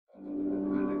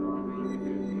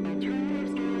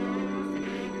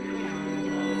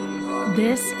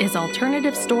This is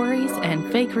Alternative Stories and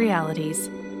Fake Realities.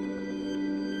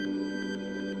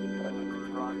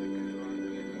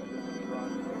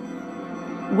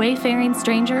 Wayfaring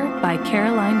Stranger by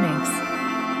Caroline Minks.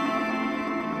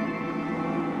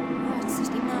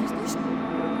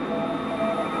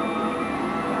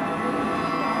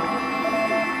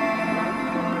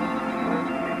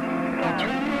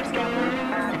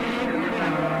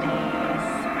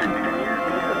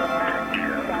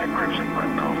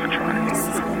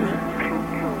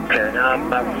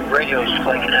 My radio's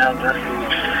flaking out.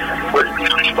 What did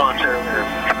you respond to earlier?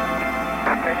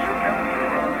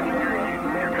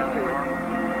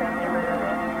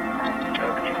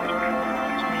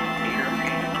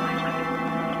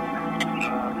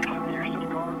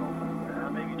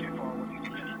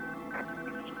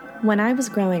 When I was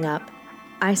growing up,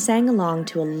 I sang along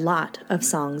to a lot of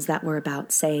songs that were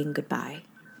about saying goodbye.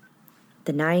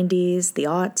 The 90s, the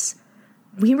aughts,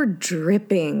 we were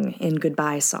dripping in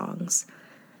goodbye songs.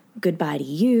 Goodbye to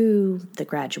You, the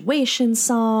graduation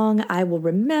song, I Will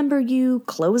Remember You,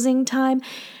 Closing Time.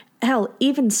 Hell,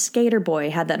 even Skater Boy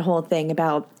had that whole thing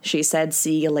about She Said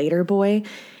See You Later Boy,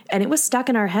 and it was stuck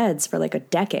in our heads for like a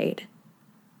decade.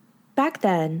 Back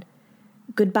then,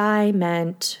 goodbye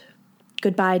meant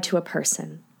goodbye to a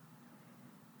person.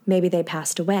 Maybe they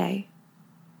passed away.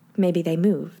 Maybe they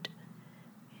moved.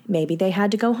 Maybe they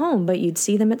had to go home, but you'd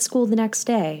see them at school the next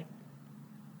day.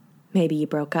 Maybe you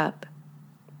broke up.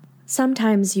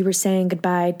 Sometimes you were saying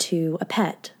goodbye to a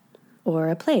pet, or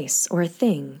a place, or a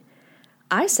thing.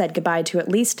 I said goodbye to at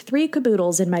least 3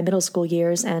 caboodles in my middle school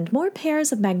years and more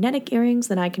pairs of magnetic earrings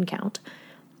than I can count.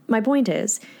 My point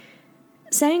is,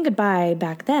 saying goodbye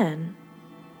back then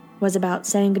was about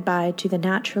saying goodbye to the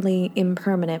naturally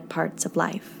impermanent parts of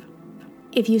life.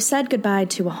 If you said goodbye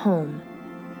to a home,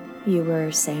 you were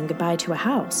saying goodbye to a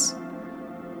house,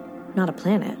 not a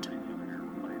planet.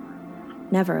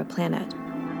 Never a planet.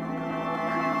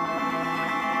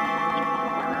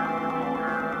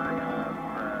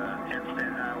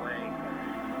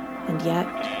 And yet,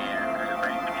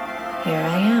 here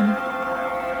I am.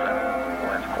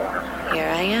 Here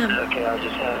I am. Okay, I'll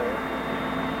just have her.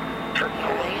 Here I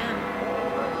am.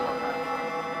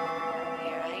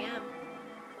 Here I am.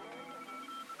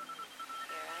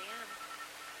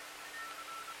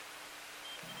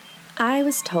 I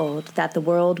was told that the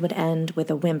world would end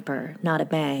with a whimper, not a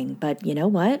bang, but you know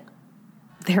what?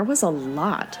 There was a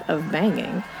lot of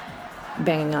banging.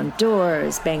 Banging on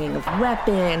doors, banging of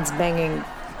weapons, banging,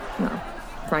 well,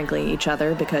 frankly, each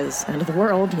other, because end of the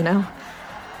world, you know?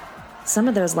 Some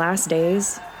of those last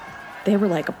days, they were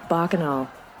like a bacchanal.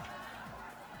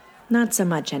 Not so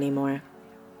much anymore.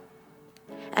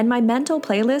 And my mental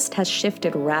playlist has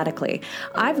shifted radically.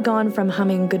 I've gone from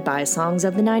humming goodbye songs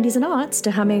of the 90s and aughts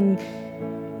to humming,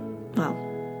 well,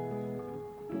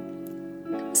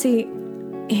 see,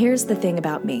 here's the thing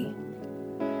about me.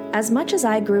 As much as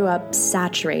I grew up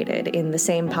saturated in the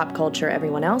same pop culture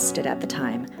everyone else did at the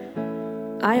time,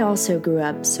 I also grew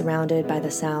up surrounded by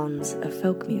the sounds of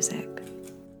folk music.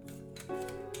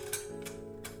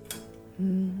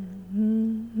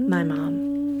 My mom.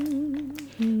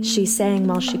 She sang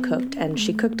while she cooked, and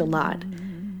she cooked a lot.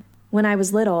 When I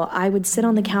was little, I would sit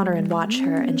on the counter and watch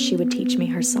her, and she would teach me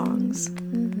her songs.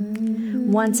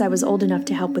 Once I was old enough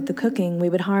to help with the cooking, we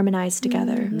would harmonize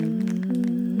together.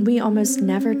 We almost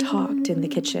never talked in the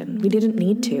kitchen. We didn't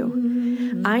need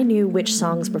to. I knew which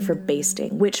songs were for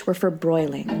basting, which were for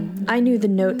broiling. I knew the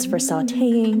notes for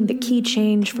sautéing, the key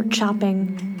change for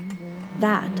chopping.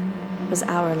 That was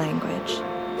our language.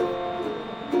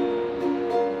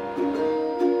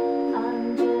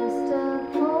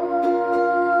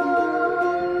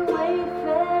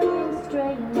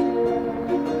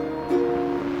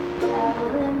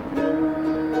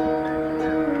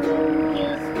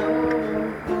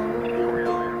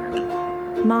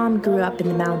 Mom grew up in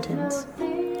the mountains,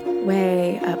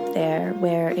 way up there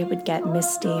where it would get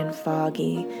misty and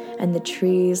foggy, and the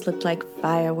trees looked like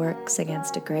fireworks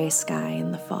against a gray sky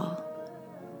in the fall.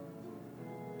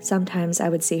 Sometimes I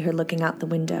would see her looking out the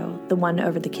window, the one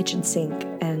over the kitchen sink,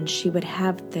 and she would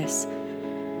have this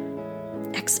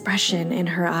expression in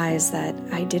her eyes that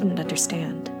I didn't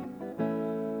understand.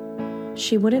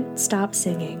 She wouldn't stop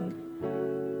singing,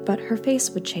 but her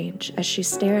face would change as she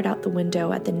stared out the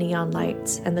window at the neon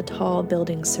lights and the tall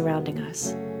buildings surrounding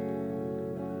us.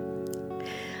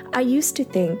 I used to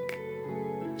think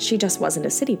she just wasn't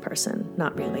a city person,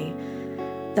 not really.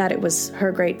 That it was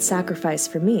her great sacrifice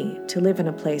for me to live in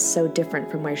a place so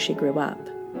different from where she grew up.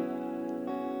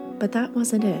 But that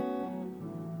wasn't it.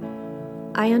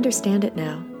 I understand it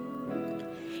now.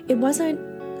 It wasn't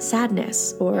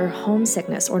sadness or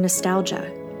homesickness or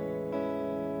nostalgia.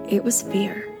 It was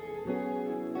fear.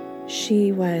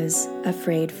 She was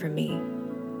afraid for me,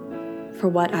 for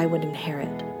what I would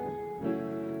inherit.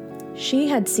 She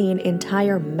had seen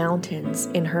entire mountains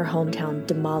in her hometown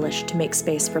demolished to make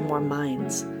space for more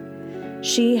mines.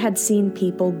 She had seen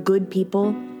people, good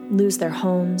people, lose their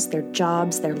homes, their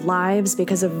jobs, their lives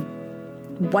because of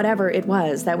whatever it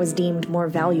was that was deemed more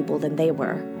valuable than they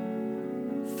were.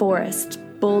 Forests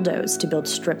bulldozed to build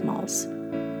strip malls.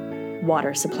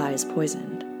 Water supplies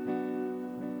poisoned.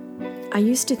 I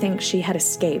used to think she had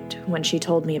escaped when she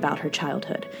told me about her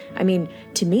childhood. I mean,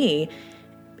 to me,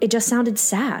 it just sounded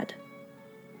sad.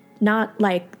 Not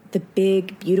like the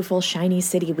big, beautiful, shiny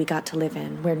city we got to live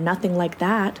in, where nothing like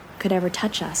that could ever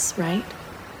touch us, right?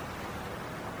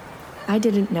 I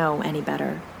didn't know any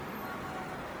better.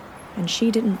 And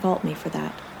she didn't fault me for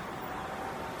that.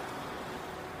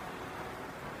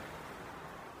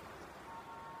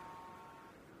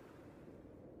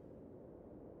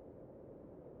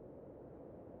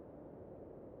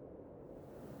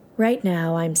 Right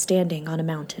now, I'm standing on a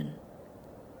mountain.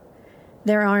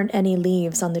 There aren't any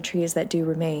leaves on the trees that do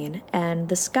remain, and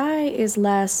the sky is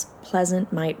less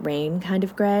pleasant might rain kind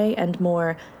of gray and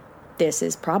more, this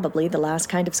is probably the last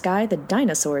kind of sky the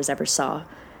dinosaurs ever saw,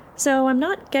 so I'm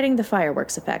not getting the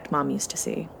fireworks effect Mom used to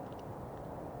see.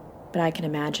 But I can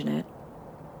imagine it.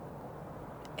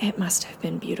 It must have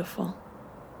been beautiful.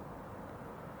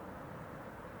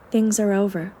 Things are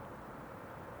over.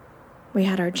 We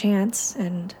had our chance,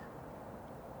 and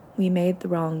we made the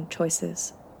wrong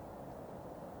choices.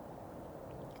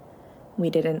 We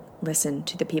didn't listen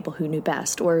to the people who knew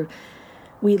best, or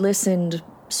we listened,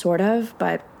 sort of,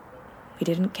 but we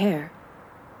didn't care.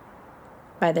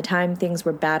 By the time things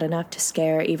were bad enough to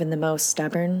scare even the most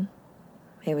stubborn,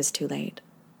 it was too late.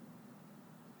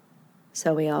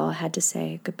 So we all had to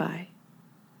say goodbye.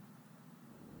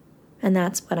 And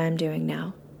that's what I'm doing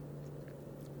now.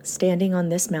 Standing on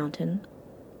this mountain,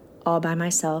 all by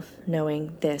myself,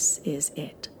 knowing this is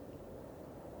it.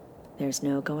 There's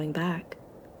no going back.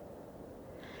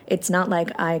 It's not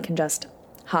like I can just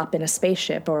hop in a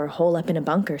spaceship or hole up in a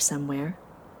bunker somewhere.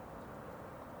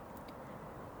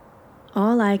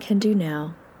 All I can do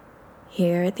now,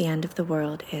 here at the end of the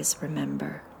world, is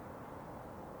remember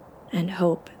and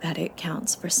hope that it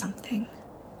counts for something.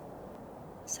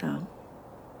 So,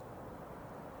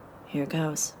 here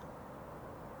goes.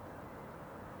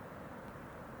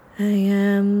 I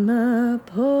am a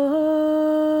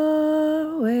poor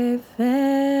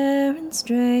wayfaring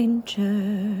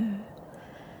stranger,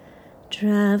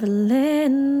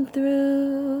 traveling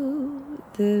through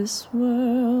this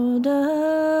world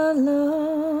alone.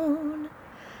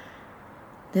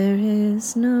 There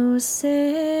is no sickness,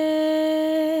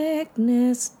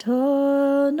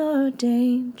 toil, nor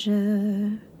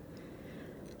danger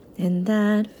in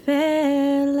that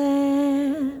fair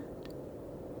land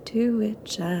to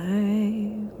which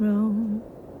I roam.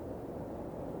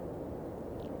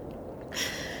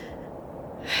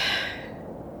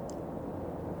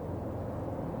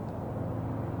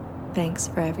 Thanks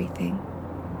for everything.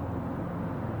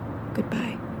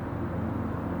 Goodbye.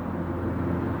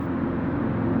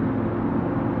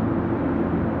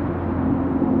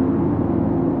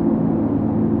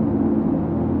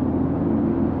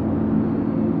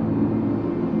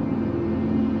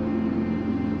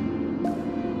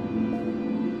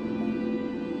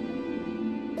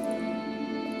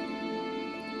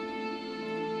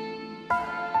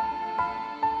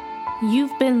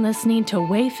 You've been listening to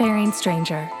Wayfaring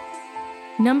Stranger,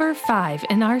 number 5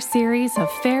 in our series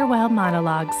of farewell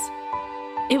monologues.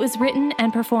 It was written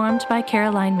and performed by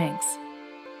Caroline Minks.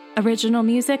 Original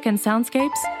music and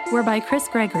soundscapes were by Chris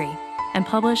Gregory and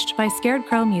published by Scared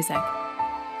Crow Music.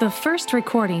 The first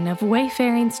recording of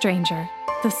Wayfaring Stranger,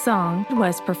 the song,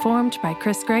 was performed by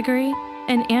Chris Gregory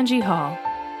and Angie Hall.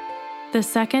 The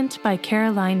second by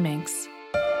Caroline Minks.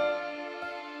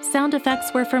 Sound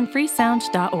effects were from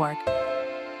freesound.org.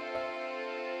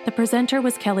 The presenter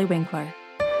was Kelly Winkler.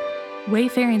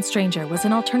 Wayfaring Stranger was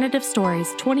an Alternative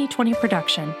Stories 2020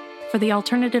 production for the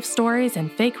Alternative Stories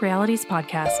and Fake Realities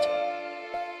podcast.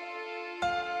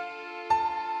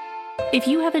 If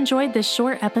you have enjoyed this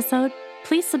short episode,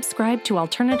 please subscribe to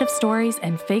Alternative Stories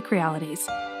and Fake Realities.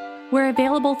 We're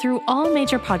available through all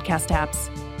major podcast apps.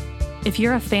 If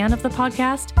you're a fan of the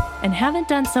podcast and haven't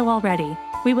done so already,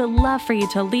 we would love for you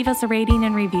to leave us a rating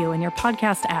and review in your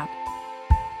podcast app.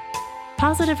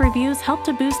 Positive reviews help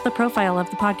to boost the profile of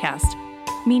the podcast,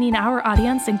 meaning our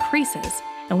audience increases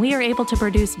and we are able to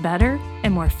produce better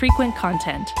and more frequent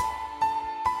content.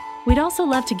 We'd also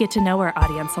love to get to know our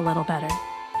audience a little better.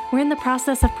 We're in the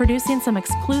process of producing some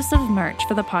exclusive merch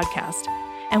for the podcast,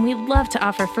 And we'd love to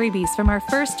offer freebies from our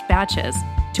first batches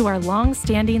to our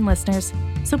long-standing listeners,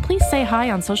 so please say hi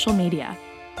on social media.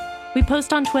 We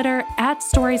post on Twitter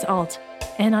 @storiesalt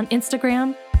and on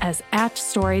Instagram as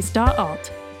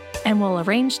 @stories.alt, and we'll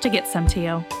arrange to get some to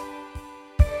you.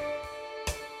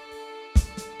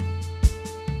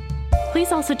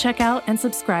 Please also check out and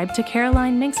subscribe to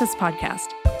Caroline Minx's podcast,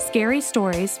 Scary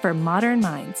Stories for Modern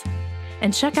Minds,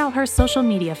 and check out her social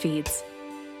media feeds.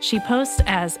 She posts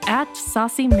as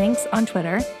 @SaucyMinx on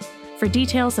Twitter for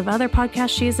details of other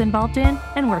podcasts she is involved in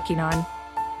and working on.